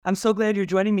I'm so glad you're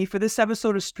joining me for this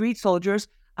episode of Street Soldiers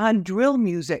on drill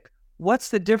music. What's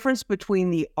the difference between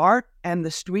the art and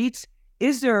the streets?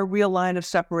 Is there a real line of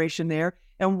separation there?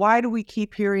 And why do we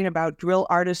keep hearing about drill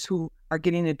artists who are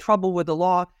getting in trouble with the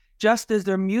law, just as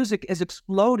their music is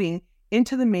exploding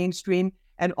into the mainstream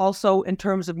and also in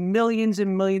terms of millions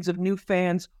and millions of new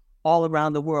fans all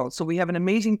around the world? So we have an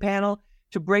amazing panel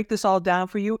to break this all down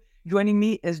for you. Joining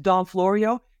me is Dawn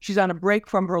Florio. She's on a break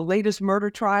from her latest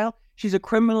murder trial. She's a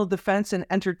criminal defense and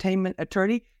entertainment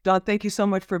attorney. Dawn, thank you so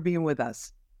much for being with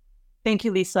us. Thank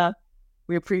you, Lisa.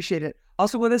 We appreciate it.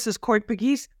 Also with us is Corey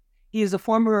Pegues. He is a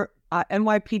former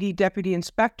NYPD deputy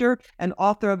inspector and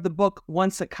author of the book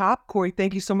Once a Cop. Corey,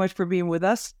 thank you so much for being with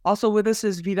us. Also with us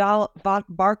is Vidal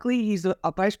Barkley. He's a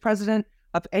vice president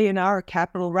of A&R at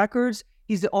Capitol Records.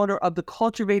 He's the owner of the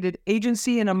Cultivated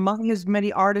Agency, and among his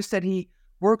many artists that he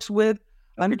works with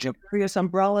under various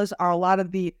umbrellas are a lot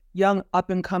of the young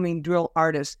up-and-coming drill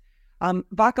artists.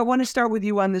 Vak, I want to start with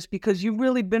you on this because you've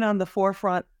really been on the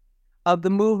forefront of the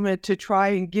movement to try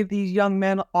and give these young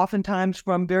men, oftentimes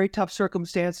from very tough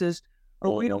circumstances, a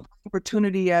real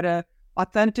opportunity at a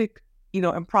authentic,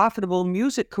 and profitable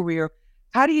music career.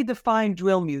 How do you define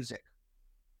drill music?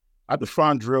 I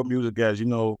define drill music as,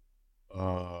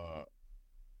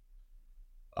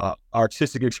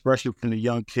 artistic expression from the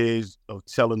young kids of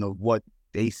telling of what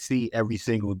they see every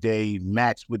single day,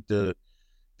 matched with the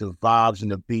vibes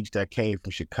and the beats that came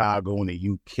from Chicago and the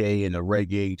UK and the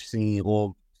reggae scene,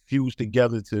 all fused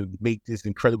together to make this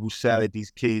incredible sound that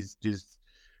these kids just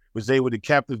was able to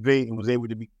captivate and was able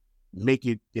to make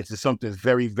it into something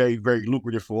very, very, very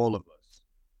lucrative for all of us.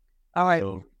 All right.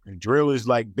 So drill is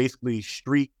like basically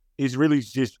street, is really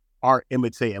just art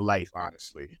imitating life,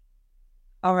 honestly.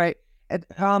 All right. And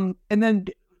then,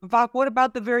 Vak, what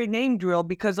about the very name drill?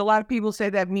 Because a lot of people say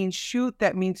that means shoot,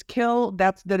 that means kill,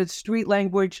 that it's street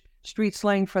language, street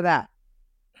slang for that.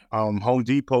 Home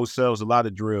Depot sells a lot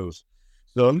of drills.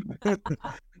 So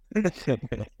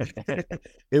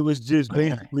it was just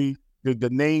basically the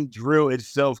name drill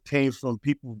itself came from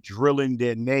people drilling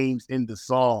their names in the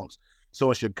songs. So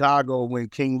in Chicago, when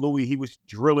King Louis, he was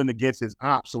drilling against his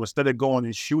ops. So instead of going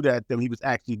and shoot at them, he was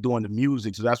actually doing the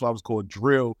music. So that's why it was called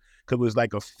drill, because it was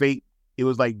like a fake. It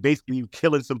was like basically you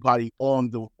killing somebody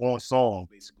on song,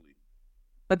 basically.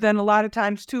 But then a lot of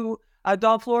times too,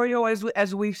 Dawn Florio,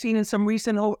 as we've seen in some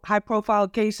recent high-profile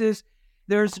cases,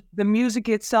 there's the music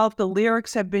itself, the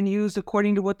lyrics have been used,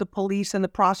 according to what the police and the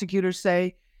prosecutors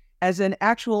say, as an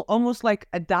actual, almost like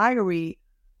a diary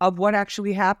of what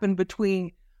actually happened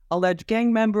between alleged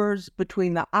gang members,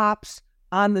 between the ops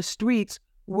on the streets.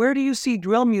 Where do you see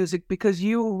drill music? Because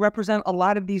you represent a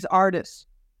lot of these artists.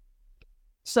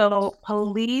 So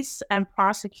police and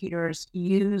prosecutors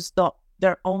use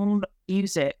their own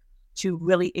music to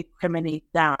really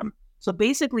incriminate them. So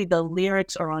basically the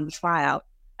lyrics are on trial,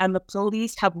 and the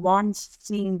police have long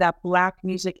seen that Black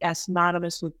music as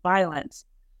synonymous with violence.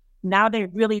 Now they're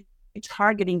really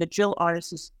targeting the drill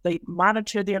artists. They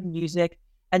monitor their music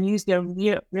and use their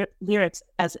lyrics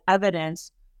as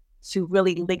evidence to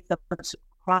really link them to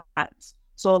crimes.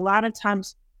 So a lot of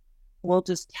times will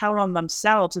just count on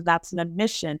themselves, and that's an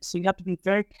admission. So you have to be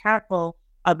very careful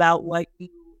about what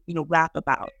you rap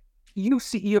about. You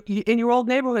see, in your old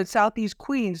neighborhood, Southeast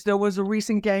Queens, there was a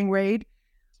recent gang raid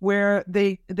where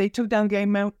they took down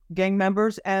gang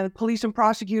members, and police and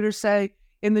prosecutors say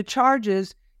in the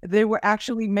charges they were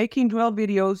actually making drill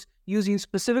videos using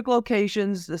specific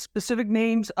locations, the specific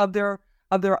names of their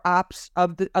ops,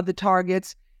 of the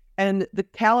targets, and the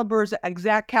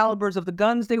exact calibers of the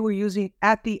guns they were using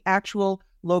at the actual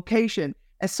location.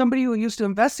 As somebody who used to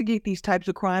investigate these types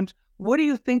of crimes, what do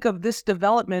you think of this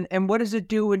development, and what does it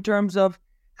do in terms of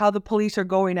how the police are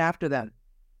going after them?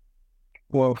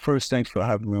 Well, first, thanks for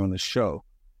having me on the show.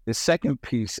 The second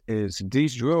piece is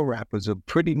these drill rappers are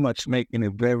pretty much making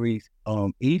it very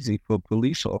easy for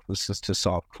police officers to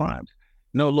solve crimes.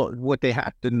 No, look, what they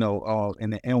have to know in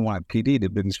the NYPD, the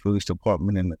biggest police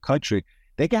department in the country,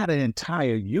 they got an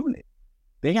entire unit.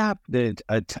 They have the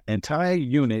entire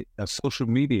unit, a social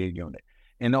media unit.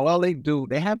 And all they do,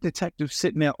 they have detectives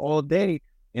sitting there all day,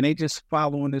 and they just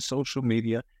following the social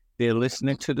media. They're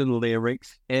listening to the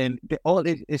lyrics, and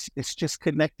it's just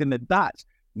connecting the dots.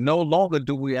 No longer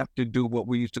do we have to do what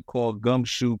we used to call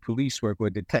gumshoe police work, where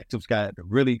detectives got to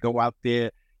really go out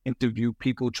there, interview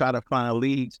people, try to find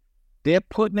leads. They're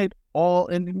putting it all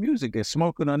in the music. They're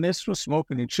smoking on this one,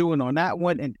 smoking and chewing on that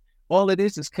one, and all it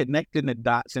is connecting the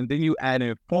dots. And then you add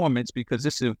informants, because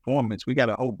this is informants. We got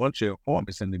a whole bunch of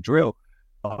informants in the drill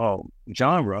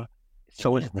genre,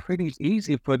 so it's pretty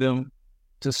easy for them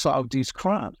to solve these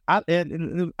crimes. I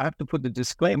have to put the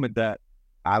disclaimer that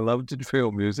I love the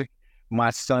drill music. My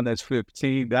son that's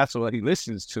 15, that's what he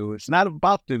listens to. It's not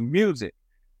about the music.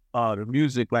 The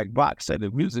music, like Bach said,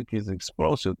 the music is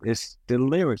explosive. It's the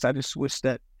lyrics. I just wish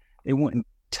that they wouldn't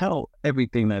tell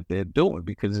everything that they're doing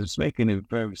because it's making it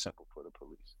very simple for the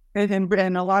police.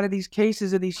 And a lot of these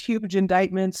cases of these huge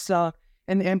indictments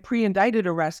and pre-indicted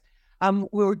arrests.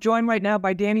 We're joined right now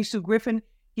by Danny Sue Griffin.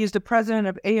 He is the president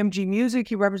of AMG Music.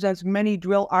 He represents many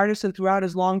drill artists, and throughout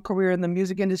his long career in the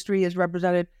music industry has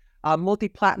represented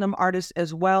multi-platinum artists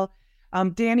as well.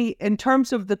 Danny, in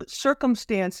terms of the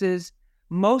circumstances,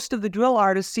 most of the drill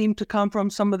artists seem to come from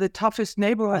some of the toughest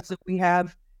neighborhoods that we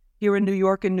have here in New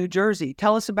York and New Jersey.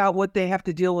 Tell us about what they have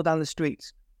to deal with on the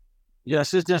streets.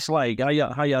 Yes, it's just like, how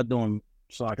y'all doing,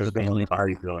 soccer family? How are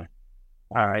you feeling?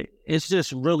 All right. It's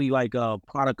just really like a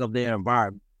product of their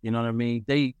environment. You know what I mean?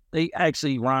 They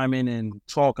actually rhyming and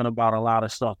talking about a lot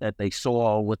of stuff that they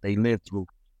saw or what they lived through.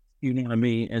 You know what I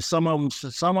mean? And some of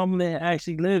them, they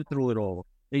actually lived through it all.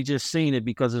 They just seen it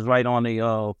because it's right on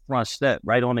their front step,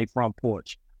 right on their front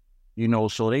porch. You know,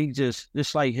 so they just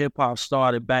like hip hop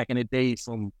started back in the day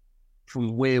from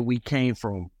where we came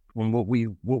from what we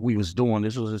was doing.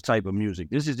 This was the type of music.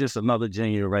 This is just another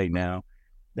genre right now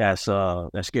that's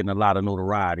getting a lot of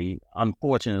notoriety.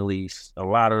 Unfortunately, a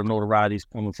lot of the notoriety is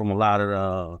coming from a lot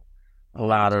of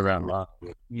the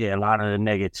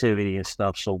negativity and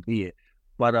stuff. So be it.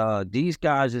 But these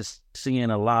guys is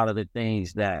seeing a lot of the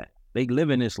things that they live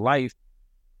in this life,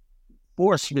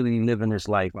 forcefully living this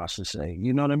life, I should say.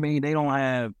 You know what I mean? They don't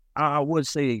have, I would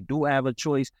say they do have a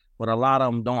choice, but a lot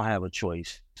of them don't have a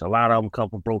choice. So a lot of them come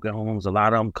from broken homes. A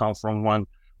lot of them come from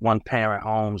one parent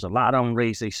homes. A lot of them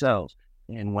raise themselves.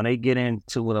 And when they get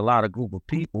into with a lot of group of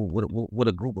people, with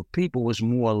a group of people, it's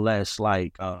more or less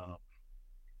like, I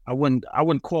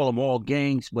wouldn't call them all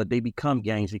gangs, but they become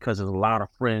gangs because there's a lot of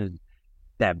friends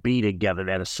that be together,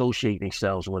 that associate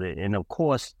themselves with it. And of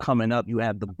course, coming up, you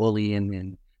have the bullying,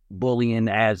 and bullying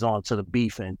adds on to the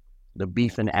beefing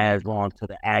adds on to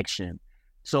the action.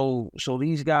 So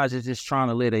these guys are just trying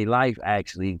to live their life,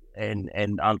 actually, and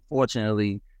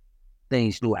unfortunately,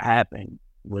 things do happen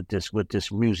with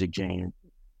this music genre.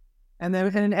 And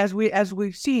then, as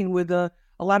we've seen with a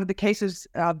lot of the cases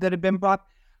that have been brought,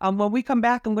 when we come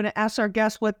back, I'm going to ask our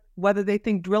guests whether they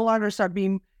think drill artists are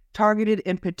being targeted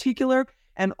in particular,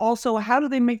 and also how do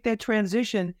they make that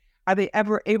transition? Are they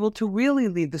ever able to really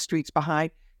leave the streets behind?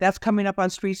 That's coming up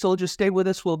on Street Soldiers. Stay with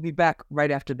us. We'll be back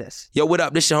right after this. Yo, what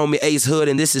up? This your homie Ace Hood,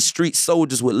 and this is Street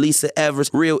Soldiers with Lisa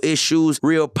Evers. Real issues,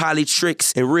 real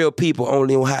politics, and real people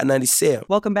only on Hot 97.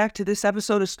 Welcome back to this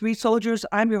episode of Street Soldiers.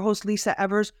 I'm your host, Lisa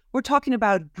Evers. We're talking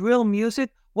about drill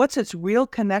music. What's its real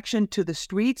connection to the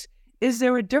streets? Is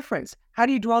there a difference? How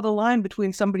do you draw the line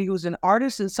between somebody who's an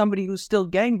artist and somebody who's still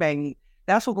gangbanging?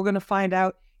 That's what we're going to find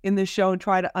out in this show and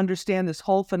try to understand this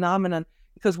whole phenomenon,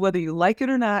 because whether you like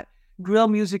it or not, drill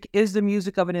music is the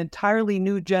music of an entirely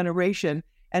new generation,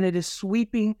 and it is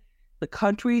sweeping the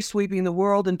country, sweeping the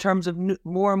world in terms of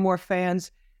more and more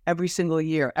fans every single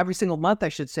year, every single month, I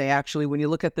should say, actually, when you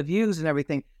look at the views and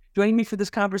everything. Joining me for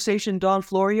this conversation, Dawn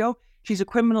Florio. She's a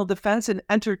criminal defense and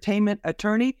entertainment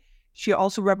attorney. She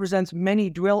also represents many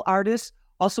drill artists.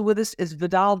 Also with us is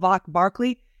Vidal Vach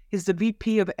Barkley. He's the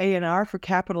VP of A&R for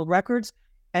Capitol Records,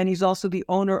 and he's also the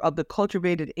owner of the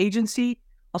Cultivated Agency.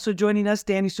 Also joining us,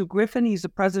 Danny Sue Griffin. He's the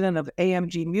president of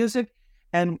AMG Music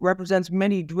and represents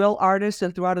many drill artists,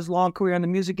 and throughout his long career in the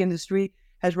music industry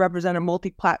has represented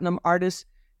multi-platinum artists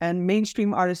and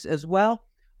mainstream artists as well.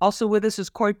 Also with us is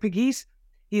Corey Pegues.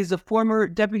 He is a former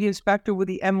deputy inspector with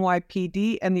the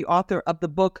NYPD and the author of the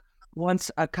book,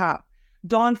 Once a Cop.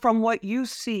 Dawn, from what you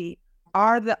see,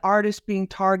 are the artists being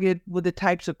targeted with the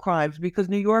types of crimes? Because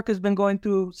New York has been going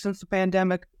through, since the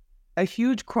pandemic, a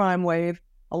huge crime wave,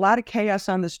 a lot of chaos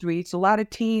on the streets, a lot of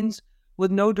teens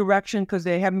with no direction because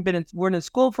they weren't in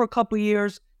school for a couple of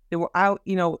years. They were out,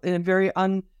 in a very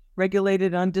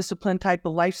unregulated, undisciplined type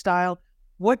of lifestyle.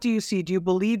 What do you see? Do you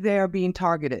believe they are being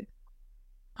targeted?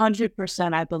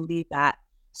 100%, I believe that.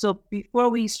 So before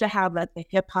we used to have the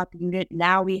hip hop unit,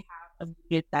 now we have a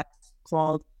unit that's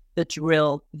called the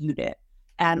drill unit.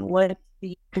 And what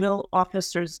the drill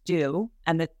officers do,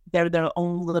 and they're their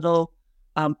own little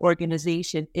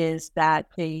organization, is that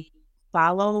they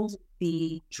follow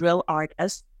the drill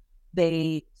artists.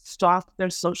 They stalk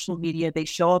their social media. They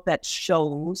show up at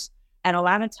shows. And a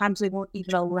lot of times they won't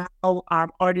even allow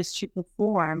artists to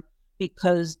perform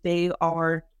because they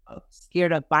are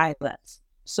scared of violence.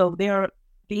 So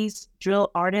these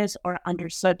drill artists are under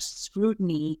such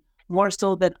scrutiny, more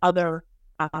so than other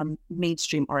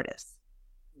mainstream artists.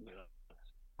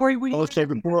 Corey,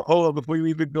 before you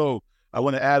even go, I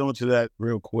want to add on to that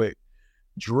real quick.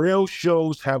 drill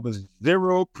shows have a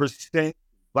 0%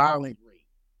 violent rate.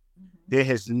 There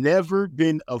has never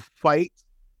been a fight,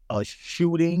 a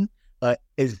shooting, a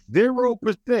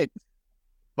 0%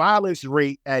 violence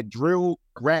rate at drill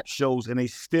rap shows, and they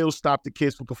still stop the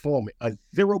kids from performing. A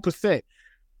 0%.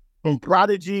 From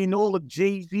Prodigy and all of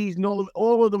Jay-Z's and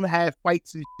all of them have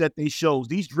fights at their shows.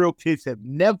 These drill kids have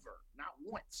never, not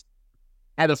once,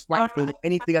 had a fight for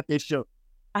anything at their show.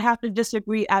 I have to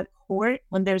disagree. At court,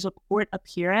 when there's a court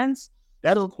appearance,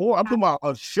 That is horrible. I'm talking about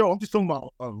a show. I'm just talking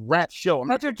about a rap show.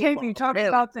 Entertainment. You talk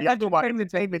about the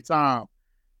entertainment time.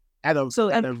 At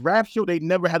a rap show, they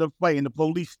never had a fight, and the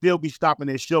police still be stopping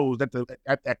their shows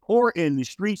at court, in the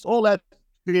streets, all that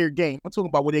fair game. I'm talking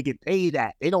about where they get paid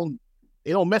at. They don't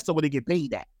mess up where they get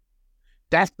paid at.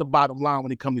 That's the bottom line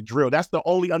when it comes to drill. That's the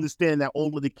only understanding that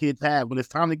all of the kids have. When it's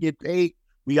time to get paid,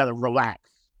 we got to relax.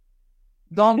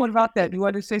 Dawn, what about that? You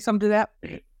want to say something to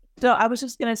that? So I was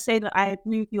just going to say that I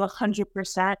agree with you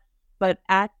 100%, but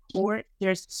at court,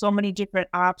 there's so many different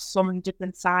ops, so many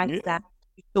different sides that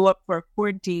show up for a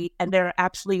court date, and they're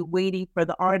actually waiting for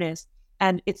the artist.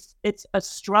 And it's a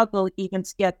struggle even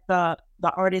to get the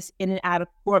artist in and out of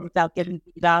court without getting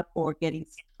beat up or getting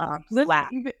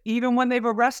slapped. Even when they've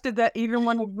arrested that, even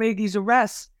when they've made these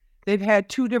arrests, they've had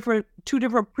two different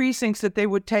precincts that they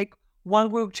would take one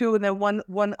group to and then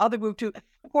one other group to.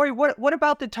 Corey, what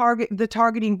about the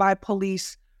targeting by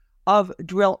police of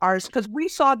drill artists? Because we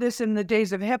saw this in the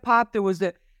days of hip hop. There was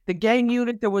the gang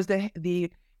unit, there was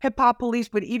the hip hop police,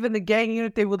 but even the gang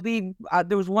unit, they would leave.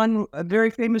 There was a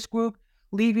very famous group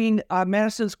leaving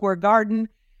Madison Square Garden,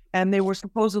 and they were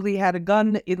supposedly had a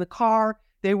gun in the car.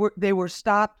 They were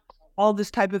stopped. All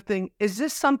this type of thing. Is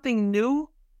this something new?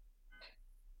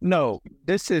 No,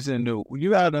 this isn't new.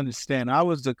 You gotta understand, I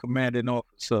was the commanding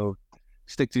officer of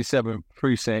 67th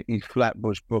Precinct, East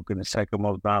Flatbush, Brooklyn, the second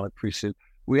most violent precinct.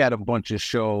 We had a bunch of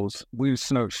shows. We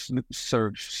searched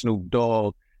Snoop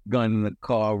Dogg, gun in the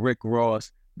car, Rick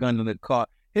Ross, gun in the car.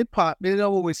 Hip hop, it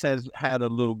always has had a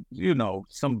little,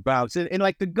 some violence. And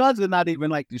like the guns are not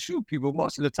even like to shoot people.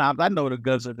 Most of the times, I know the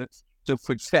guns are to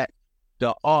protect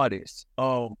the artists.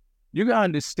 You gotta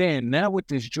understand now with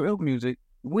this drill music,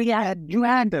 you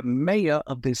had the mayor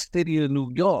of the city of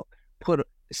New York put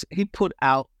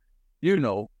out,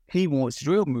 he wants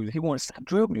drill music. He wants to stop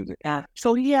drill music.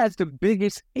 So he has the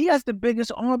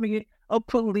biggest army of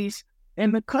police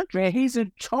in the country, and he's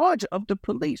in charge of the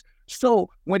police. So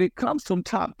when it comes from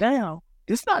top down,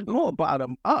 it's not going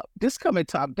bottom up. This coming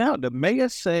top down. The mayor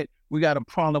said we got a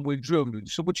problem with drill music.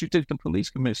 So what you think the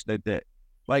police commissioner did?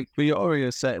 Like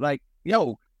Peoria said,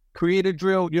 create a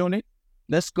drill unit.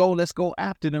 Let's go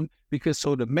after them, because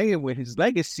so the mayor with his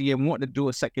legacy and wanting to do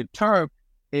a second term,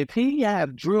 if he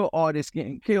have drill artists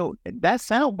getting killed, that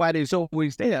soundbite is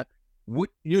always there.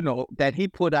 That he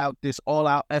put out this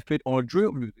all-out effort on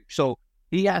drill music. So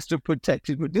he has to protect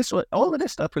it. All of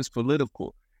this stuff is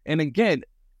political. And again,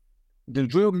 the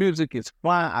drill music is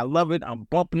fine. I love it. I'm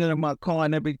bumping it in my car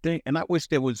and everything. And I wish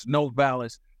there was no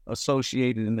violence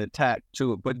associated and attack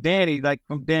to it. But Danny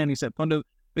said, from the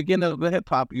beginning of the hip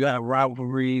hop, you have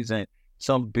rivalries and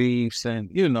some beefs,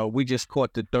 and we just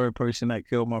caught the third person that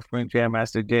killed my friend Jam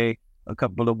Master Jay a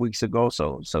couple of weeks ago.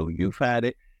 So you've had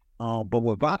it. But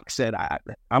what Vox said,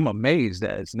 I'm amazed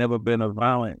that it's never been a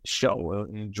violent show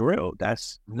in drill.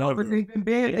 That's no. But they've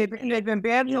been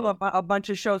banned from a bunch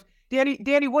of shows.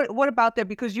 Danny, what about that?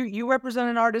 Because you represent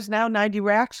an artist now, 90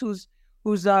 Racks, who's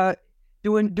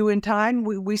doing time.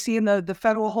 We see in the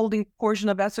federal holding portion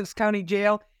of Essex County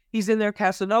Jail. He's in there.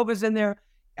 Casanova's in there.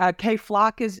 K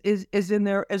Flock is in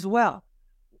there as well.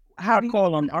 I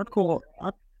call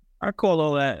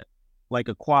all that like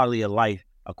a quality of life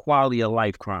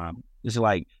crime. It's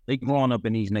like they growing up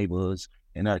in these neighborhoods,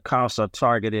 and the cops are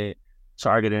targeting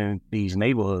these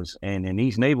neighborhoods. And in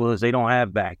these neighborhoods, they don't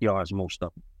have backyards, most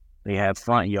of them. They have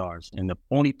front yards. And the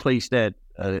only place that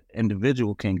an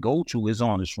individual can go to is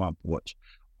on his front porch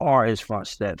or his front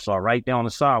steps or right down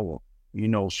the sidewalk.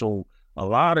 So a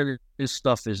lot of this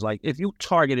stuff is like, if you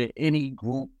targeted any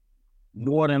group,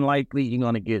 more than likely you're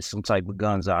going to get some type of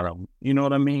guns out of them. You know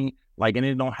what I mean? Like, and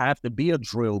it don't have to be a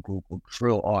drill group or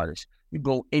drill artist. You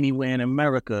go anywhere in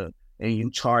America and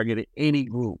you target any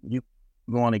group, you're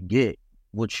going to get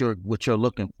what you're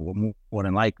looking for, more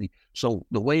than likely. So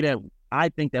the way that I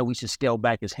think that we should scale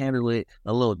back is handle it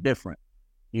a little different.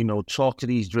 Talk to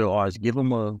these drill artists, give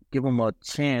them a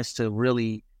chance to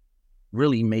really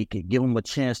make it, give them a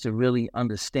chance to really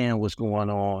understand what's going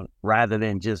on, rather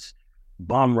than just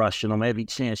bum rushing them every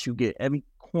chance you get. Every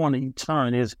corner you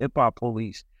turn, there's hip hop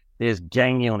police, there's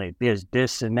gang unit, there's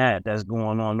this and that's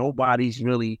going on. Nobody's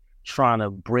really trying to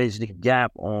bridge the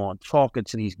gap on talking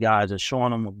to these guys and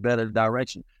showing them a better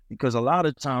direction. Because a lot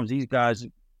of times these guys,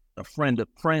 they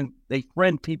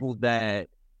friend people that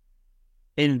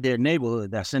in their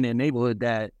neighborhood, that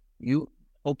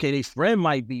their friend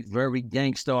might be very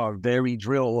gangster or very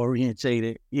drill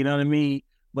orientated, you know what I mean?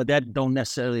 But that don't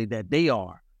necessarily that they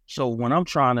are. So what I'm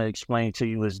trying to explain to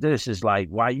you is like,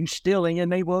 why you still in your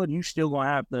neighborhood, you still gonna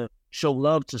have to show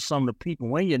love to some of the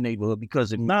people in your neighborhood,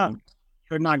 because if not,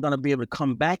 you're not gonna be able to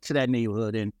come back to that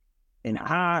neighborhood. And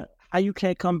how you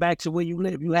can't come back to where you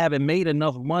live? You haven't made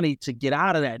enough money to get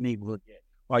out of that neighborhood yet,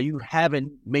 or you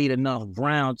haven't made enough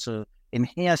ground to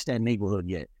enhance that neighborhood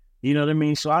yet. You know what I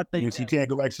mean? So I think you can't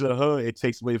go back to the hood. It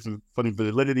takes away from the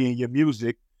validity in your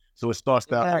music. So it starts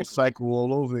that cycle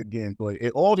all over again. But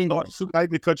it all starts, I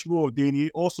even cut you off, Danny.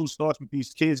 It also starts with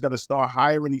these kids got to start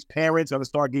hiring these parents, got to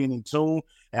start getting in tune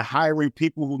and hiring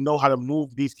people who know how to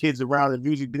move these kids around the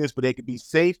music business, but they can be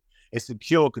safe and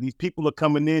secure. Because these people are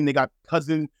coming in, they got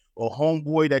cousin or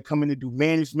homeboy that come in to do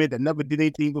management that never did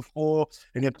anything before.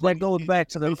 And that goes back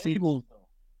to the people.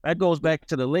 That goes back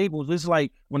to the labels. It's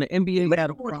like when the NBA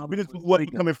had a problem. Business with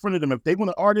what come in front of them. If they want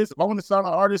an artist, if I want to sign an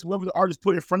artist, whoever the artist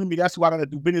put in front of me, that's who I got to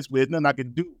do business with. Nothing I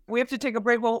can do. We have to take a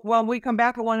break. Well, when we come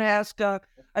back, I want to ask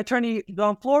Attorney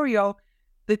Don Florio,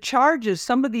 the charges,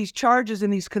 some of these charges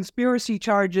and these conspiracy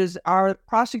charges, are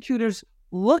prosecutors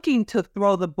looking to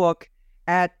throw the book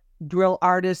at drill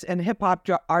artists and hip-hop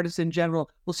artists in general.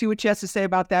 We'll see what she has to say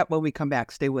about that when we come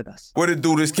back. Stay with us. What it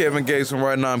do? This Kevin Gates, and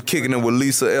right now I'm kicking it with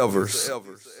Lisa Evers.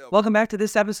 Welcome back to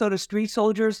this episode of Street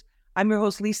Soldiers. I'm your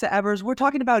host, Lisa Evers. We're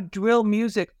talking about drill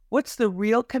music. What's the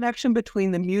real connection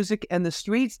between the music and the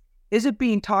streets? Is it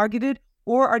being targeted,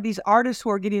 or are these artists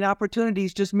who are getting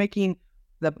opportunities just making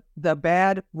the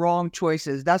bad, wrong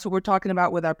choices? That's what we're talking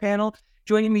about with our panel.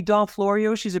 Joining me, Dawn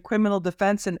Florio. She's a criminal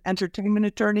defense and entertainment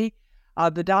attorney.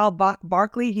 Vidal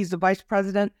Barkley, he's the vice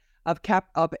president of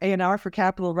A&R for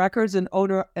Capitol Records and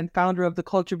owner and founder of the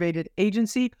Cultivated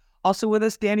Agency. Also with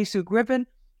us, Danny Sue Griffin.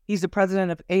 He's the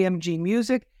president of AMG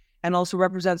Music and also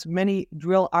represents many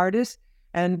drill artists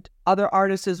and other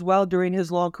artists as well during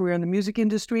his long career in the music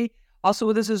industry. Also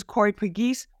with us is Corey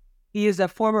Pegues. He is a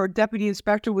former deputy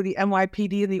inspector with the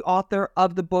NYPD and the author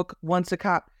of the book Once a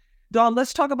Cop. Dawn,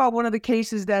 let's talk about one of the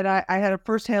cases that I had a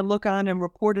firsthand look on and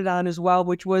reported on as well,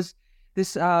 which was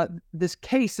this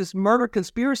murder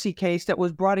conspiracy case that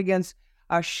was brought against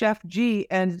Chef G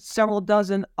and several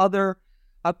dozen other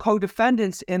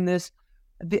co-defendants in this.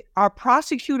 Are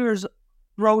prosecutors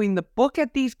throwing the book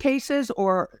at these cases,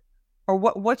 or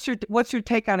what's your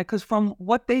take on it? Because from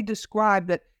what they describe,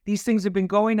 that these things have been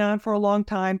going on for a long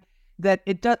time, that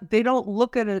they don't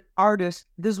look at an artist.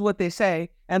 This is what they say,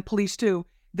 and police too.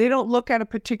 They don't look at a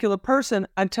particular person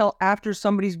until after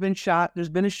somebody's been shot. There's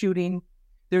been a shooting.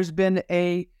 There's been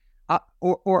a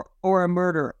or a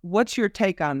murder. What's your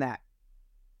take on that?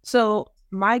 So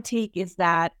my take is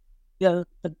that the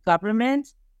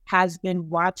government has been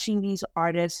watching these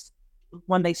artists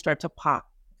when they start to pop.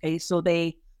 Okay, so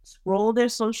they scroll their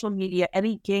social media,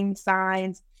 any gang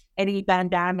signs, any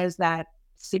bandanas that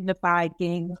signify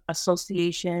gang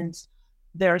associations,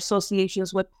 their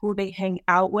associations with who they hang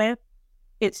out with.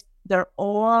 They're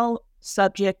all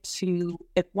subject to,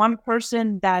 if one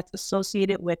person that's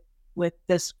associated with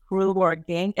this crew or a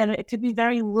gang, and it could be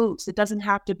very loose. It doesn't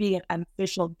have to be an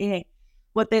official gang.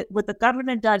 What the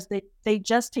government does, they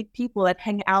just take people that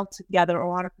hang out together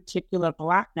on a particular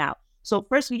block now. So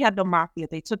first we had the mafia.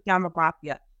 They took down the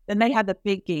mafia. Then they had the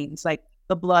big gangs like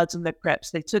the Bloods and the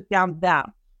Crips. They took down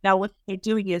them. Now what they're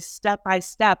doing is step by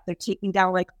step, they're taking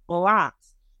down like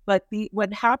blocks. But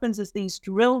what happens is these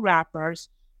drill rappers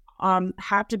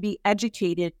have to be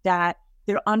educated that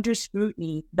they're under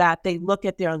scrutiny, that they look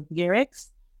at their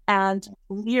lyrics, and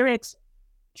lyrics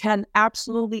can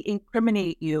absolutely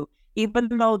incriminate you, even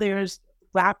though there's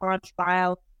rap on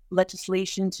trial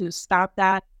legislation to stop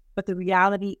that. But the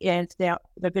reality is they're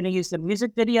going to use the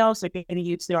music videos, they're going to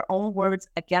use their own words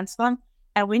against them.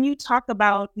 And when you talk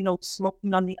about,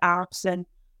 smoking on the ops and,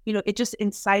 it just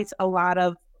incites a lot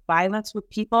of violence with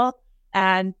people.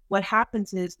 And what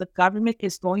happens is the government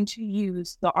is going to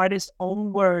use the artist's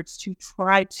own words to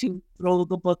try to throw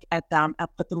the book at them and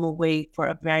put them away for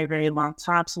a very, very long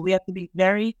time. So we have to be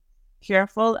very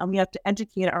careful, and we have to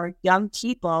educate our young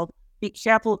people. Be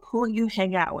careful who you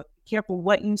hang out with. Be careful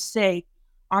what you say.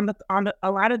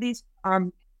 A lot of these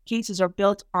cases are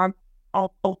built on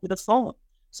over the phone.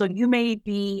 So you may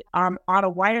be on a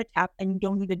wiretap and you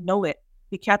don't even know it.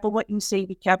 Be careful what you say.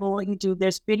 Be careful what you do.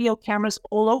 There's video cameras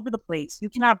all over the place. You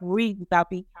cannot read without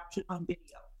being captured on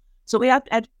video. So we have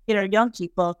to educate our young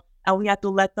people, and we have to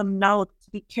let them know to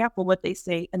be careful what they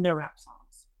say in their rap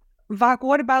songs. Vok,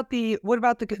 what about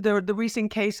the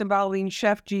recent case involving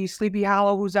Chef G, Sleepy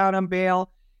Hollow, who's out on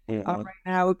bail right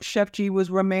now? Chef G was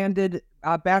remanded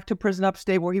back to prison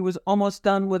upstate, where he was almost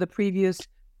done with a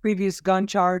previous gun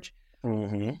charge.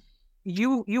 Mm-hmm.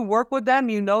 You work with them,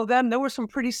 you know them. There were some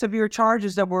pretty severe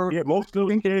charges that were. Yeah, most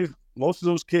of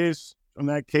those kids from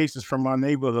that case is from my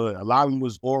neighborhood. A lot of them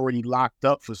was already locked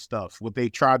up for stuff. What they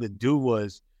tried to do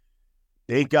was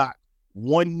they got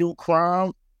one new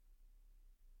crime.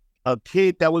 A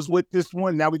kid that was with this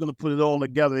one, now we're going to put it all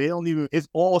together. It's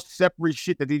all separate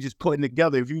shit that they just putting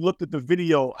together. If you looked at the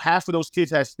video, half of those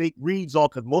kids had state reads on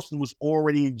because most of them was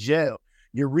already in jail.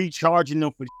 You're recharging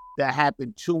them for that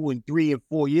happened 2 and 3 and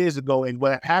 4 years ago. And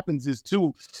what happens is,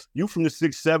 too, you from the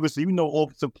 6-7, so you know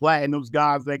Officer Platt and those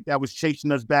guys like that was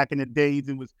chasing us back in the days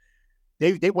and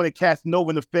they want to cast Nova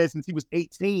in the feds since he was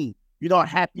 18. You know how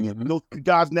happy those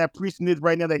guys in that precinct is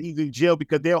right now that he's in jail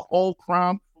because their whole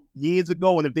crime years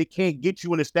ago, and if they can't get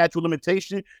you in a statute of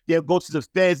limitation, they'll go to the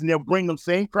feds and they'll bring them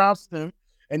same crimes to them,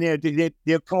 and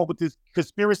they'll come up with this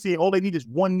conspiracy, and all they need is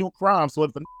one new crime. So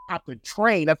if a hop the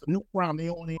train, that's a new crime. They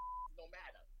own it. No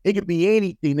matter. It could be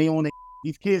anything. They own it.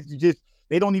 These kids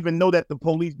they don't even know that the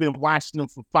police been watching them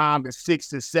for 5 or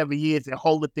 6 or 7 years and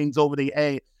holding things over their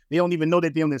head. They don't even know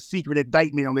that they're on a secret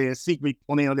indictment, on a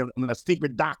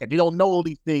secret docket. They don't know all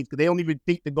these things because they don't even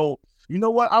think to go, you know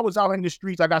what? I was out in the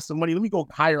streets. I got some money. Let me go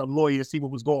hire a lawyer and see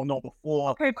what was going on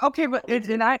before. Okay, but I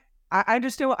understand. I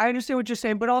understand what you're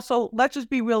saying, but also let's just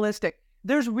be realistic.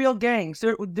 There's real gangs.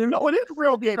 No, it is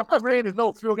real gangs. I'm not saying there's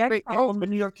no real gangs.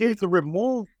 New York kids are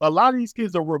removed. A lot of these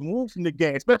kids are removed from the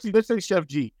gang, especially let's say Chef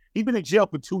G. He's been in jail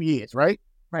for 2 years, right?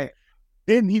 Right.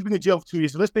 Then he's been in jail for 2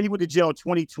 years. So let's say he went to jail in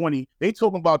 2020. They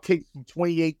talking about cases from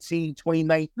 2018,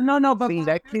 2019. No, but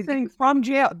that kid from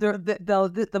jail.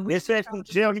 They said from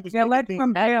jail. He was led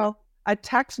from jail. A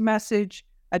text message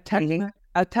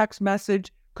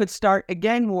could start a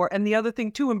gang war. And the other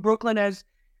thing too in Brooklyn, as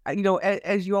you know,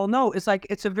 as you all know, it's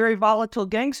a very volatile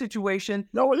gang situation.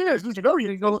 No, it is. It's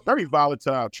very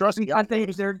volatile. Trust me. I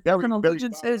think there are different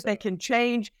allegiances that can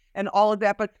change and all of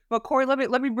that. But Corey, let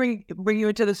me bring you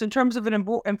into this in terms of an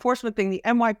enforcement thing. The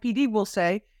NYPD will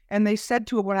say, and they said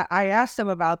to it when I asked them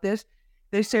about this,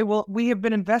 they say, well, we have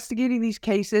been investigating these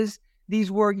cases.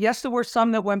 There were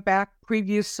some that went back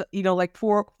previous, like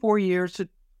 4 years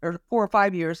or 4 or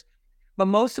 5 years, but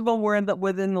most of them were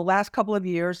within the last couple of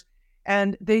years.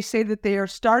 And they say that they are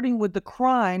starting with the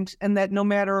crimes, and that no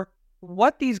matter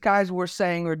what these guys were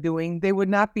saying or doing, they would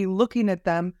not be looking at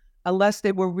them unless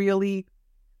they were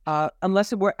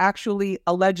actually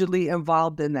allegedly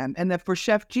involved in them. And that for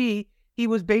Chef G, he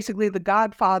was basically the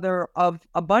godfather of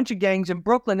a bunch of gangs in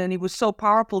Brooklyn, and he was so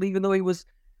powerful, even though he was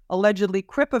allegedly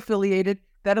Crip affiliated,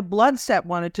 that a blood set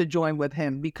wanted to join with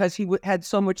him because he had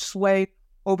so much sway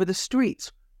over the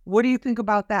streets. What do you think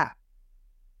about that?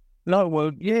 No,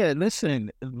 well, yeah,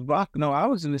 listen, Rock, no, I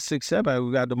was in the 6-7.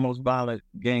 We got the most violent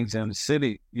gangs in the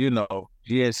city,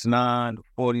 GS9, the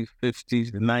 40s,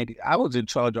 50s, the 90s. I was in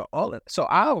charge of all of it. So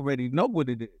I already know what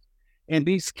it is. And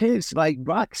these kids, like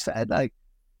Rock said, like,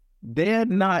 they're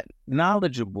not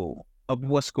knowledgeable of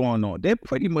what's going on. They're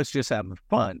pretty much just having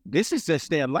fun. This is just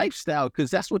their lifestyle because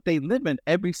that's what they live in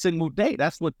every single day.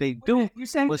 That's what they do. You're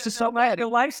saying the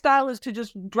lifestyle is to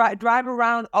just drive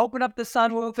around, open up the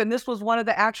sunroof, and this was one of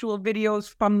the actual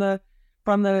videos from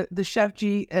the Chef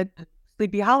G at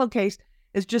Sleepy Hollow case,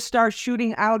 is just start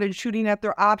shooting out and shooting at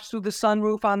their ops through the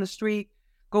sunroof on the street,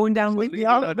 going down. Sleepy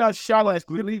Hollow got shot last.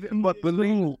 Believe it, but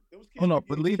believe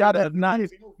that at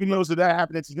night. Videos of that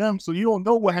happening to them, so you don't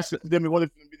know what happened to them and what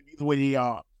it's going to be the way they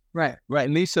are. Right,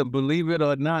 Lisa, believe it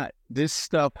or not, this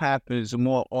stuff happens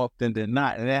more often than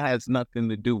not, and it has nothing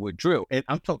to do with drill. And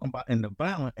I'm talking about in the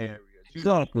violent areas.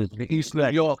 East New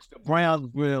York,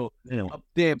 Brownsville, up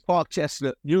there,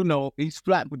 Parkchester, East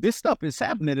Flat. But this stuff is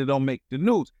happening, it don't make the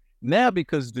news. Now,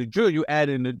 because the drill, you add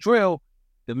in the drill,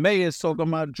 the mayor's talking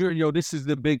about drill. This is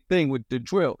the big thing with the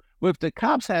drill. But if the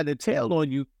cops had a tail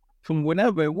on you, from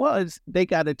whenever it was, they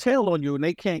got a tail on you and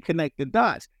they can't connect the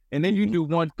dots. And then you do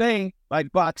one thing,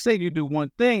 like Bach said, you do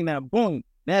one thing, now boom,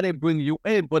 now they bring you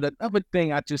in. But another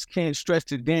thing I just can't stress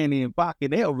to Danny and Bach,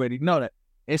 and they already know that,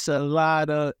 it's a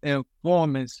lot of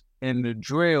informants in the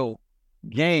drill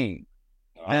game.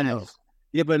 And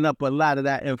giving up a lot of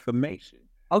that information.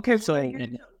 Okay, so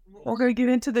we're going to get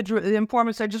into the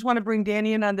informants. I just want to bring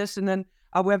Danny in on this, and then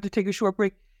we have to take a short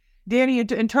break. Danny,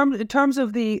 in terms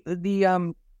of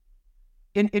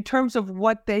in terms of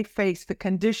what they face, the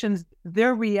conditions,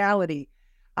 their reality,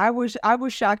 I was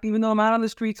shocked, even though I'm out on the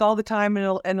streets all the time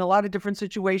in a lot of different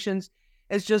situations.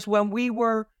 It's just when we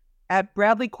were at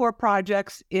Bradley Court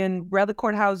projects in Bradley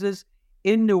Court houses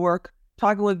in Newark,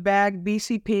 talking with BAG,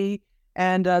 BCP,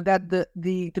 and that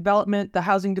the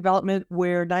housing development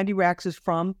where 90 Racks is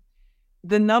from.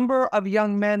 The number of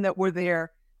young men that were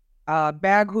there,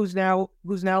 BAG, who's now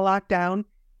locked down.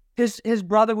 His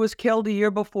brother was killed a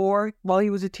year before while he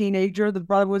was a teenager. The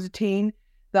brother was a teen.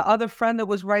 The other friend that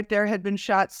was right there had been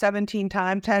shot 17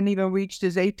 times, hadn't even reached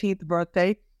his 18th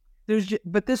birthday.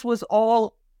 But this was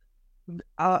all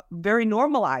very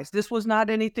normalized. This was not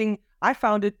anything. I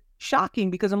found it shocking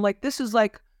because I'm like, this is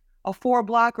like a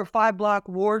 4-block or 5-block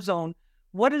war zone.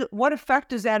 What effect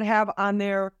does that have on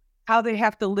how they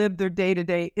have to live their day to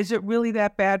day? Is it really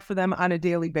that bad for them on a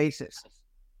daily basis?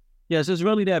 Yes, it's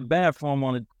really that bad for them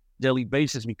on a daily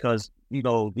basis because,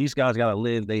 these guys got to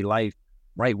live their life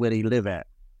right where they live at.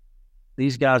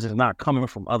 These guys is not coming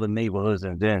from other neighborhoods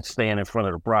and then staying in front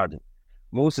of the project.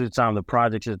 Most of the time, the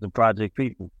project is the project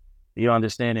people. You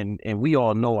understand? And we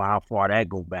all know how far that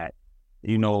go back,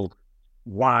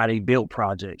 why they built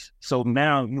projects. So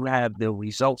now you have the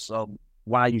results of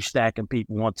why you stacking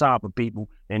people on top of people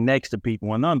and next to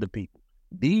people and under people.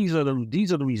 These are the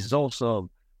results of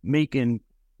making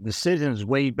decisions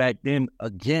way back then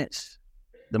against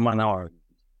the minority.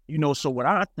 So what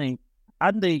I think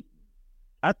a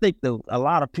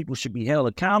lot of people should be held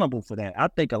accountable for that. I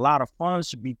think a lot of funds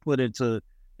should be put into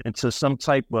some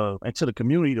type of, into the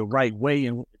community the right way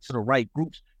and to the right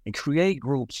groups and create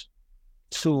groups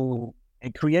to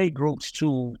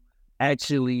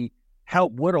actually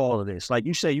help with all of this. Like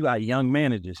you say, you got young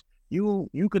managers. You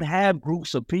could have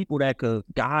groups of people that could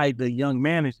guide the young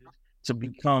managers to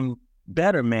become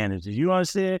better managers. You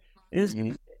understand?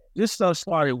 This stuff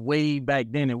started way back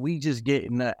then, and we just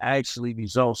getting the actually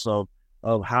results of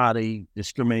how they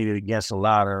discriminated against a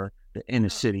lot of the inner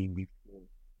city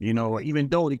before. Even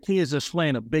though the kids are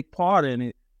playing a big part in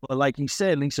it, but like you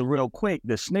said, Lisa, real quick,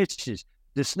 the snitches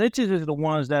is the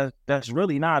ones that's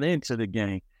really not into the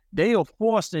game. They are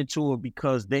forced into it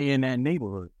because they in that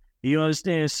neighborhood. You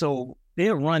understand? So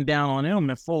they'll run down on them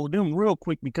and fold them real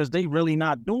quick because they really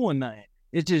not doing nothing.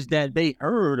 It's just that they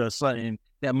heard of something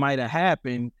that might have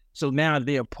happened. So now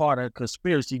they're part of a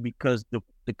conspiracy because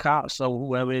the cops or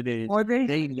whoever it is. Or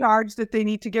they charge that they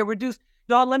need to get reduced.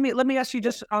 Dawn, let me ask you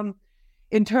just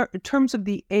in terms of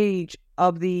the age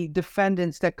of the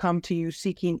defendants that come to you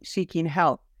seeking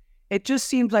help. It just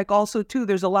seems like also too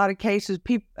there's a lot of cases.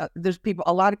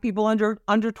 A lot of people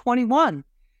under 21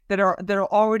 that are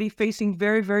already facing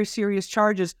very, very serious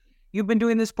charges. You've been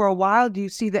doing this for a while. Do you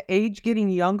see the age getting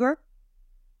younger?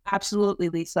 Absolutely,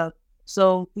 Lisa.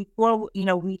 So before,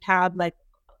 we had like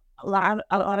a lot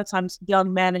of times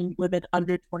young men and women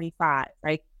under 25,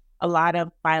 right? A lot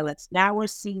of violence. Now we're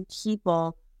seeing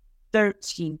people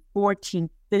 13, 14,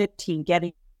 15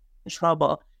 getting in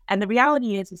trouble. And the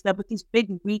reality is that with these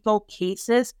big RICO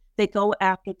cases, they go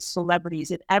after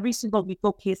celebrities. In every single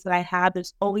RICO case that I have,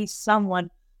 there's always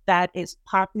someone that is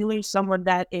popular, someone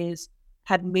that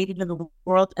had made it in the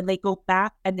world, and they go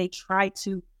back and they try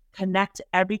to connect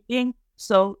everything.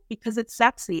 So because it's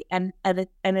sexy and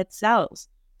it sells.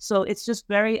 So it's just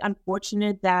very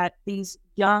unfortunate that these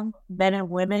young men and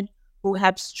women who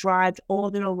have strived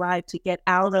all their life to get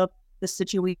out of the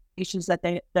situations that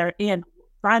they're in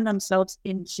find themselves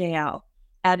in jail.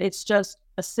 And it's just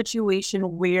a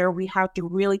situation where we have to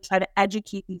really try to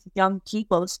educate these young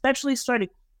people, especially starting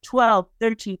 12,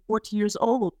 13, 14 years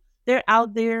old. They're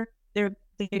out there, they're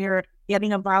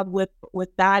getting involved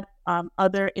with bad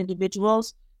other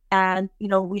individuals. And,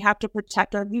 we have to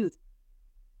protect our youth.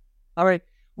 All right.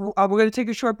 We're going to take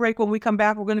a short break. When we come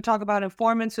back, we're going to talk about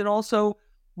informants and also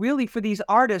really for these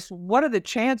artists, what are the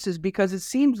chances? Because it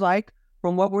seems like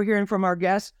from what we're hearing from our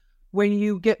guests, when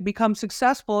you become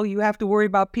successful, you have to worry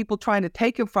about people trying to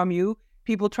take it from you,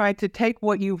 people trying to take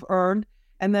what you've earned,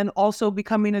 and then also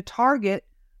becoming a target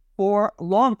for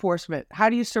law enforcement. How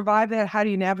do you survive that? How do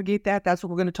you navigate that? That's what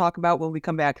we're going to talk about when we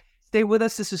come back. Stay with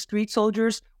us. This is Street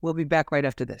Soldiers. We'll be back right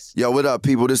after this. Yo, what up,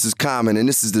 people? This is Common, and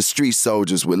this is the Street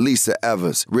Soldiers with Lisa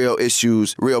Evers. Real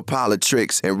issues, real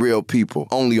politics, and real people.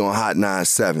 Only on Hot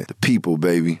 97. The people,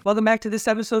 baby. Welcome back to this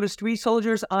episode of Street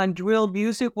Soldiers on Drill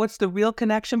Music. What's the real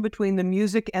connection between the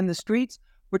music and the streets?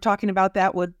 We're talking about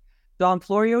that with Dawn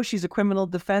Florio. She's a criminal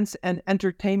defense and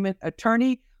entertainment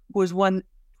attorney who has won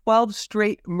 12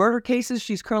 straight murder cases.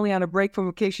 She's currently on a break from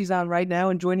a case she's on right now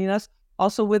and joining us.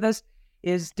 Also with us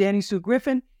is Danny Sue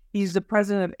Griffin. He's the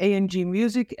president of A&G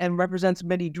Music and represents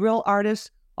many drill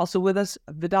artists. Also with us,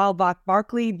 Vidal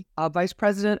Barkley, vice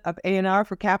president of A&R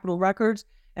for Capitol Records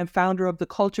and founder of the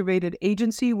Cultivated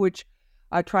Agency, which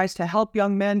tries to help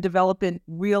young men develop in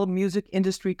real music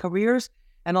industry careers.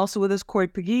 And also with us, Corey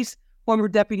Pegues, former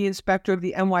deputy inspector of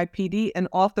the NYPD and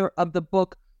author of the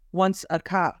book Once a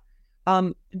Cop.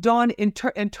 Dawn, in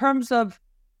terms of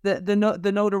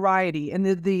the notoriety and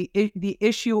the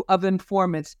issue of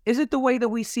informants, is it the way that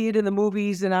we see it in the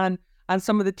movies and on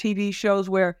some of the TV shows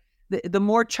where the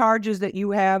more charges that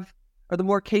you have or the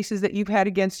more cases that you've had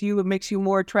against you, it makes you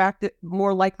more attractive,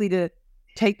 more likely to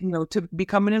to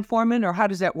become an informant? Or how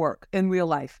does that work in real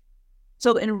life?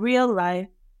 So in real life,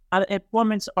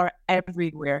 informants are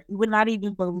everywhere. You would not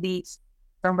even believe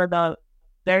some of the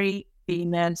very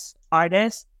famous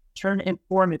artists turn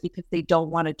informant because they don't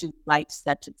want to do life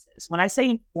sentences. When I say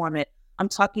informant, I'm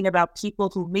talking about people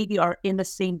who maybe are in the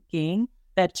same gang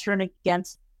that turn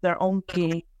against their own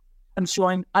gang and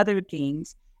join other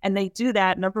gangs. And they do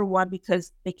that, number one,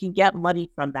 because they can get money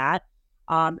from that.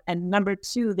 And number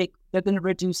two, they're going to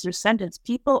reduce their sentence.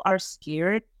 People are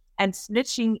scared, and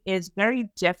snitching is very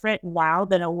different now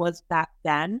than it was back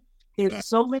then. There's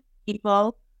so many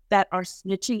people that are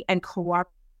snitching and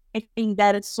cooperating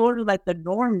that it's sort of like the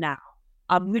norm now.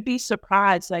 You'd be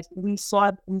surprised. Like we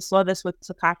saw this with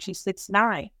Tekashi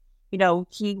 6ix9ine. You know,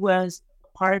 he was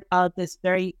part of this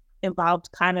very involved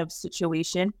kind of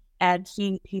situation, and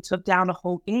he took down a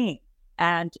whole gang.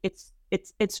 And it's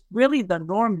really the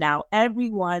norm now.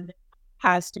 Everyone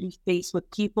has to be faced with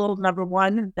people, number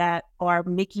one, that are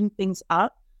making things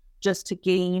up just to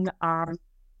gain,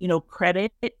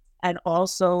 credit, and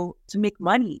also to make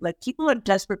money. Like people are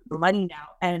desperate for money now,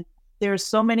 and there's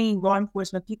so many law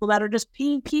enforcement people that are just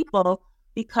paying people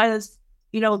because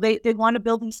they want to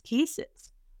build these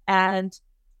cases, and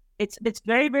it's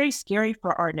very, very scary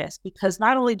for artists because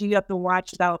not only do you have to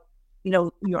watch about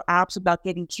your ops about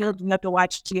getting killed, you have to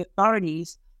watch the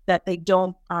authorities that they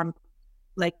don't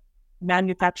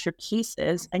manufacture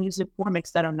cases and use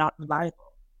informants that are not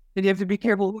reliable. And you have to be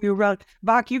careful who you're around.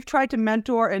 Bach, you've tried to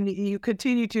mentor, and you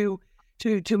continue to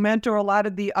mentor a lot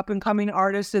of the up and coming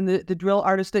artists and the drill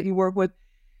artists that you work with,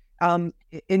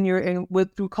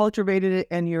 through Cultivated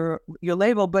and your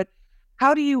label. But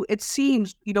how do you? It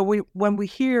seems when we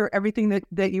hear everything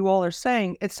that you all are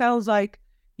saying, it sounds like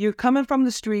you're coming from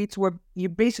the streets where you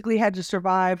basically had to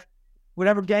survive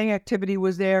whatever gang activity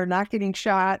was there, not getting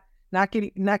shot, not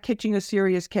catching a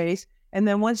serious case. And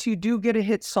then once you do get a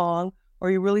hit song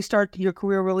or your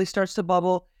career really starts to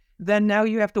bubble, then now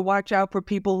you have to watch out for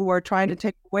people who are trying to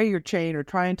take away your chain or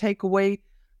try and take away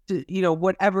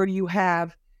whatever you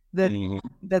have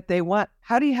that they want.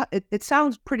 How do you, it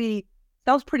sounds pretty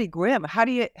grim. How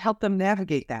do you help them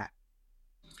navigate that?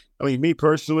 I mean, me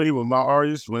personally, with my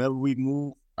artists, whenever we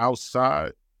move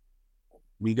outside,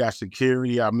 we got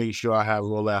security. I make sure I have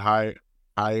all that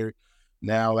hired.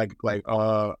 Now, like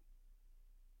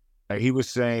he was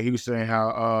saying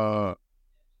how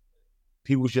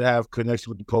people should have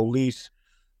connection with the police.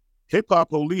 Hip hop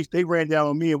police, they ran down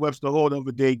on me in Webster Hall the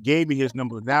other day, gave me his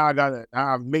number. Now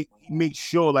I make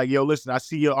sure, like, yo, listen, I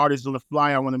see your artist on the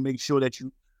flyer. I want to make sure that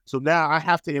you. So now I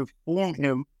have to inform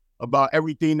him about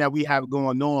everything that we have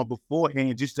going on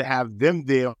beforehand, just to have them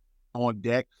there on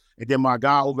deck. And then my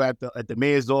guy over at the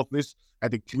mayor's office, at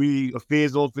the community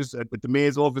affairs office, at the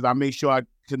mayor's office, I make sure I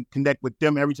can connect with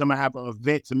them every time I have an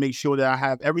event to make sure that I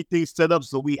have everything set up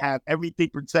so we have everything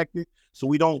protected, so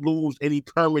we don't lose any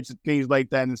permits and things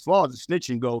like that. And as far as the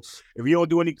snitching goes, if you don't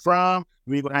do any crime,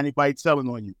 we ain't gonna have anybody telling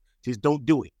on you. Just don't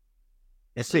do it.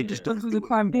 That's it. Just don't do it.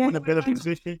 You're in a better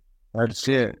position. That's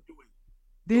it.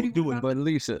 Don't do it. But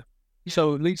Lisa,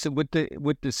 with the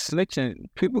snitching,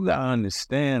 people gotta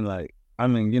understand. Like, I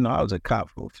mean, I was a cop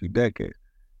for a few decades.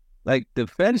 Like, the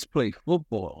feds play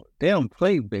football. They don't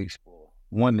play baseball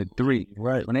 1 to 3.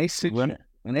 Right. When they sit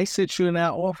you in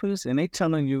that office and they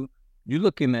telling you, you're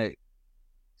looking at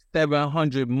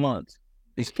 700 months.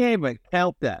 They can't even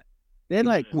count that. They're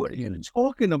like, what are you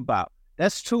talking about?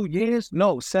 That's 2 years?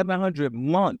 No, 700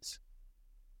 months.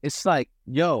 It's like,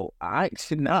 yo, I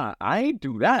ain't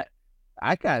do that.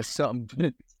 I got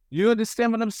something. You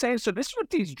understand what I'm saying? So this is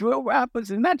what these drill rappers,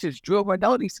 and not just drill rappers,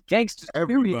 all these gangsters,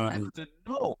 everybody have to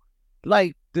know.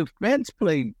 Like, the feds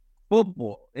play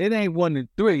football. It ain't 1 to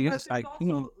 3. It's like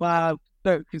 5,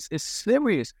 30. It's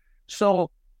serious. So,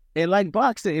 and like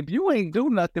Bach said, if you ain't do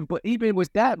nothing, but even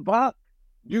with that, Bach,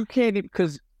 you can't,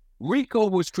 because RICO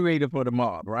was created for the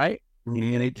mob, right? Mm-hmm.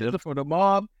 And they did it for the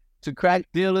mob to crack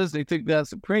dealers. They took down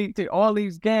Supreme, all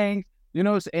these gangs.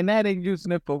 And that ain't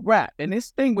using it for rap. And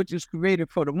this thing was just created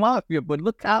for the mafia, but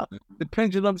look how the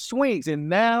pendulum swings. And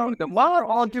now the mafia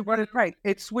all different, right?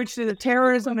 It switched to the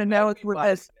terrorism, and now it's with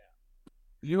us.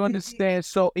 You understand?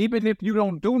 So even if you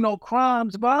don't do no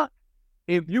crimes, Bob,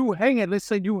 if you hanging, let's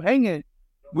say you hanging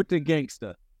with the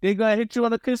gangster, they gonna hit you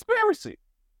on a conspiracy.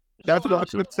 That's what I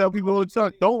should tell people all the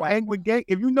time. Don't hang with gang.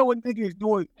 If you know what nigga is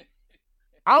doing,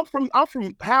 I'm from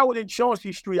Howard and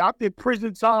Chauncey Street. I did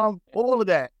prison time, all of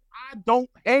that. I don't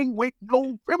hang with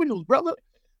no criminals, brother.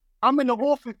 I'm in the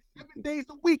office 7 days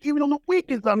a week, even on the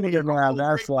weekends. I'm here. Now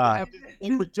that's why.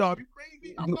 You job. You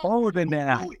crazy? I'm older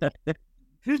now.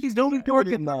 He's only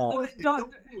working now.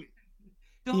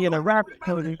 He in a rap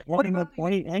code.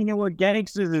 Hanging with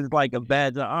gangsters is like a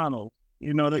badge of honor.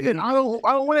 You know what I mean? I don't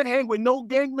want to hang with no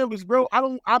gang members, bro.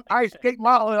 I escaped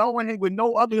my hood. I don't want to hang with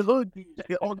no other hood.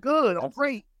 I'm good. I'm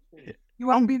great. You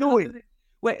want to be doing it.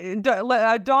 Wait,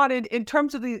 Don, in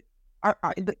terms of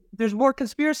there's more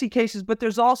conspiracy cases, but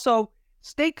there's also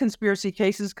state conspiracy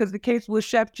cases because the case with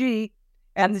Chef G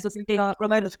and the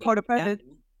related codependent.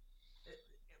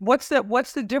 What's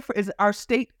the difference? Are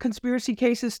state conspiracy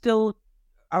cases still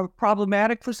are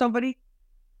problematic for somebody?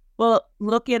 Well,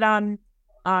 look at on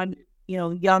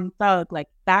Young Thug, like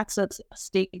that's a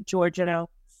state Georgia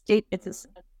state. It's a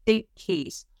state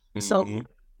case. Mm-hmm. So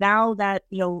now that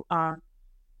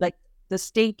like the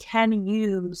state can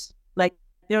use, like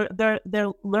they're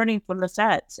learning from the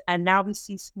sets, and now we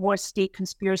see more state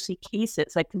conspiracy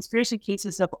cases. Like conspiracy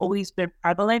cases have always been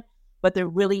prevalent, but they're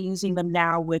really using them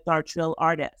now with our drill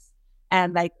artists.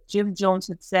 And like Jim Jones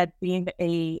had said, being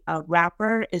a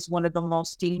rapper is one of the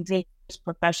most dangerous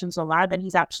professions alive, and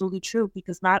he's absolutely true,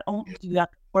 because not only do you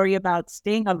have to worry about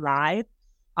staying alive,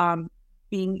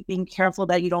 being careful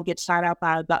that you don't get shot out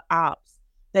by the ops,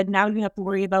 that now you have to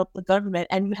worry about the government,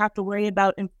 and you have to worry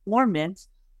about informants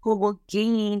who will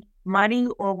gain money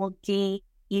or will gain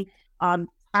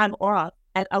time off,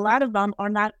 and a lot of them are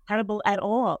not credible at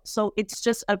all. So it's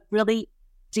just a really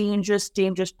dangerous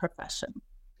profession.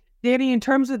 Danny, in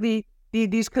terms of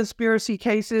these conspiracy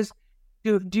cases,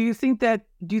 do you think that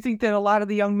a lot of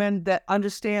the young men that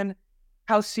understand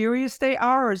how serious they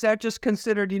are, or is that just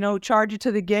considered, charge it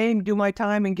to the game, do my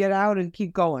time and get out and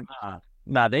keep going?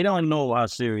 Nah, they don't know how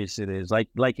serious it is.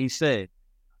 Like he said,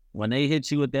 when they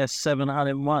hit you with that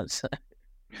 700 months,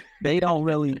 they don't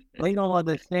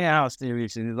understand how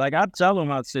serious it is. Like I tell them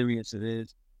how serious it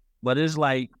is, but it's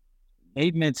like, a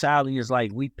mentality is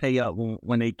like we pay up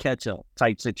when they catch up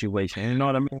type situation. You know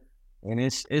what I mean? And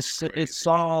it's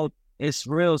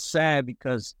real sad,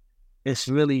 because it's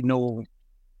really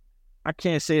I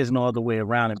can't say it's no other way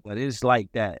around it, but it's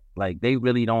like that. Like they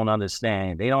really don't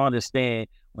understand. They don't understand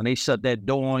when they shut that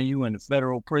door on you in the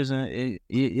federal prison,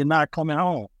 you're not coming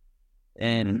home.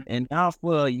 And now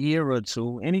for a year or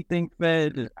two, anything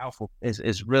fed is alpha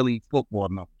is really football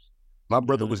numbers. My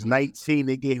brother was 19.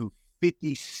 They gave him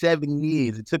 57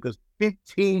 years. It took us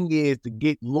 15 years to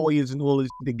get lawyers and all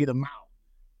this to get him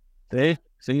out.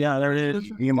 See how there it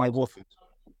is? Me and my orphans.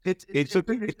 It took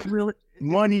really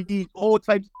money, all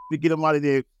types to get him out of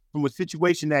there from a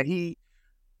situation that he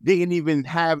didn't even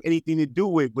have anything to do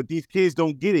with. But these kids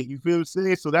don't get it. You feel what I'm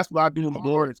saying? So that's what I do with my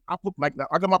lawyers. I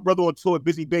got my brother on tour at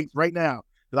Busy Banks right now,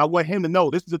 because I want him to know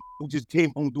this is who just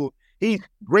came home doing. He's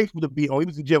grateful to be home. He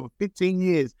was in jail for 15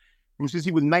 years since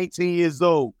he was 19 years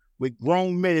old. With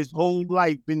grown men his whole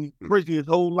life, been in prison his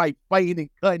whole life, fighting and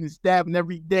cutting and stabbing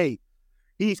every day.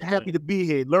 He's happy to be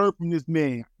here. Learn from this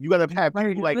man. You gotta have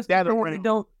people like that around.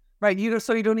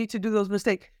 So you don't need to do those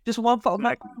mistakes. Just one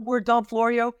word, Don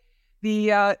Florio.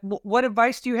 What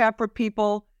advice do you have for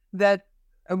people that?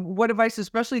 What advice,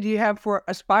 especially, do you have for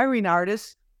aspiring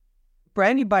artists, for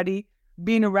anybody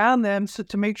being around them, so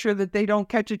to make sure that they don't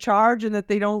catch a charge and that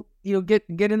they don't, get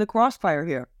in the crossfire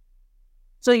here?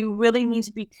 So you really need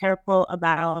to be careful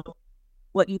about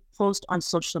what you post on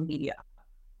social media.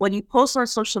 When you post on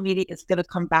social media, it's going to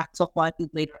come back to haunt you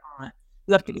later on.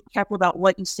 You have to be careful about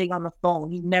what you say on the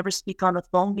phone. You never speak on the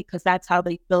phone, because that's how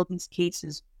they build these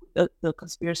cases, the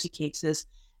conspiracy cases.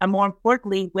 And more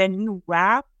importantly, when you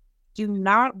rap, do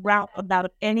not rap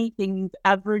about anything you've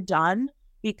ever done,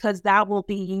 because that will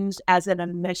be used as an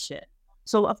admission.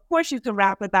 So of course you can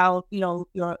rap about, your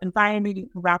environment. You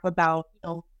can rap about,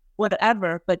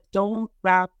 whatever, but don't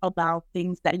rap about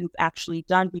things that you've actually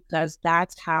done, because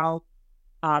that's how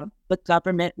the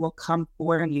government will come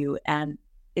for you, and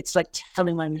it's like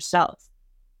telling on yourself.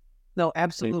 No,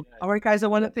 absolutely. All right, guys, I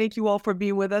want to thank you all for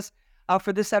being with us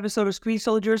for this episode of Street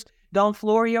Soldiers. Don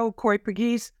Florio, Corey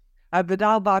Pegues,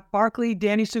 Vidal Barkley,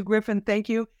 Danny Sue Griffin, thank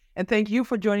you. And thank you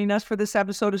for joining us for this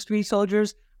episode of Street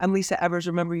Soldiers. I'm Lisa Evers.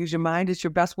 Remember, use your mind. It's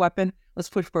your best weapon. Let's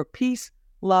push for peace,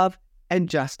 love, and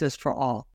justice for all.